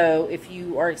 So if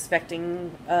you are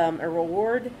expecting a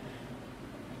reward,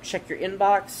 check your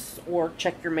inbox or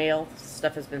check your mail.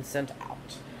 Stuff has been sent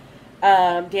out.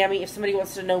 Dammy, if somebody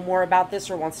wants to know more about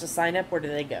this or wants to sign up, where do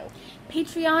they go?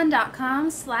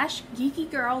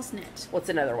 Patreon.com/geekygirlsknit. What's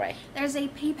another way? There's a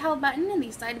PayPal button in the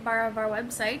sidebar of our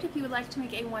website if you would like to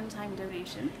make a one-time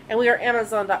donation. And we are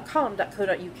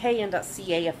Amazon.com.co.uk and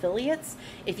 .ca affiliates.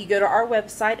 If you go to our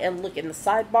website and look in the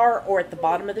sidebar or at the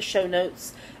bottom of the show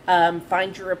notes,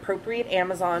 find your appropriate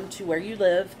Amazon to where you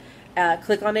live.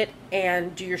 Click on it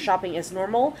and do your shopping as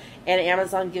normal, and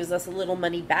Amazon gives us a little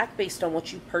money back based on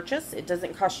what you purchase. It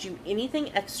doesn't cost you anything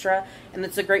extra, and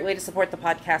it's a great way to support the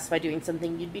podcast by doing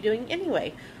something you'd be doing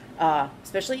anyway,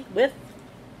 especially with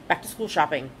back to school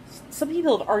shopping. Some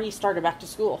people have already started back to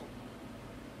school.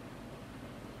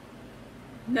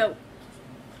 No.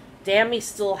 Dammy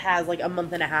still has like a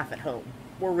month and a half at home.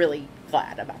 We're really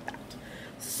glad about that.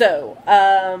 So,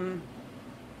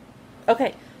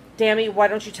 okay. Dammy, why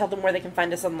don't you tell them where they can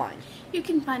find us online? You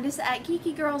can find us at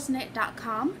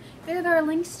geekygirlsknit.com. There are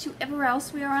links to everywhere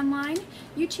else we are online: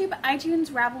 YouTube, iTunes,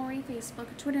 Ravelry, Facebook,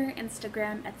 Twitter,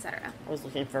 Instagram, etc. I was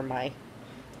looking for my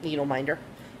needle minder.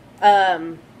 Yeah.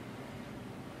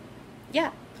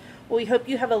 Well, we hope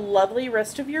you have a lovely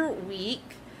rest of your week.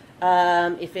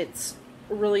 If it's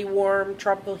a really warm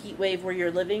tropical heat wave where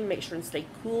you're living, make sure and stay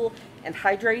cool and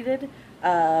hydrated,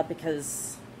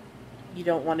 because you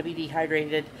don't want to be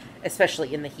dehydrated,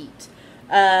 especially in the heat.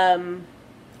 And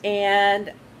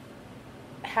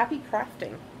happy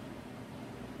crafting.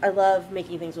 I love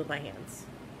making things with my hands.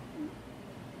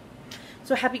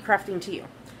 So happy crafting to you.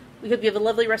 We hope you have a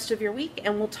lovely rest of your week,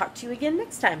 and we'll talk to you again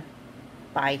next time.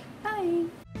 Bye. Bye.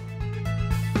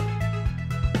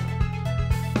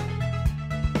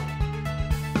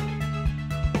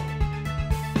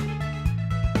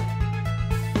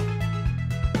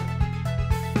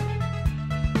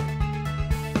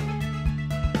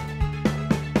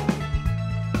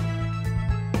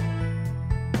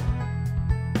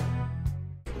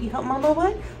 You help Mama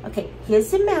what? Okay, here's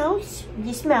the mouse.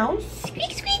 This mouse.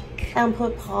 Squeak, squeak. And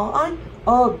put paw on.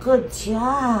 Oh, good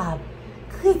job.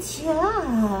 Good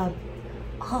job.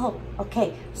 Oh,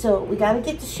 okay. So we gotta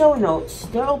get the show notes.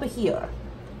 They're over here.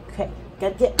 Okay,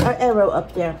 gotta get our arrow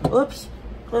up there. Oops.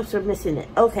 Oops, we're missing it.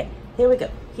 Okay, here we go.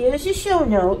 Here's the show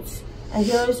notes. And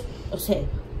here's, okay.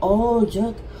 Oh,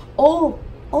 Jug. Oh,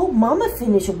 Mama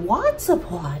finished lots of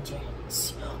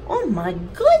projects. Oh my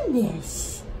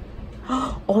goodness.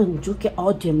 Oh, and look at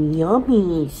all them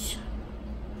yummies.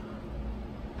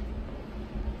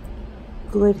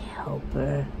 Good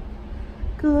helper.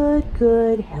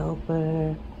 Good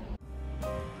helper.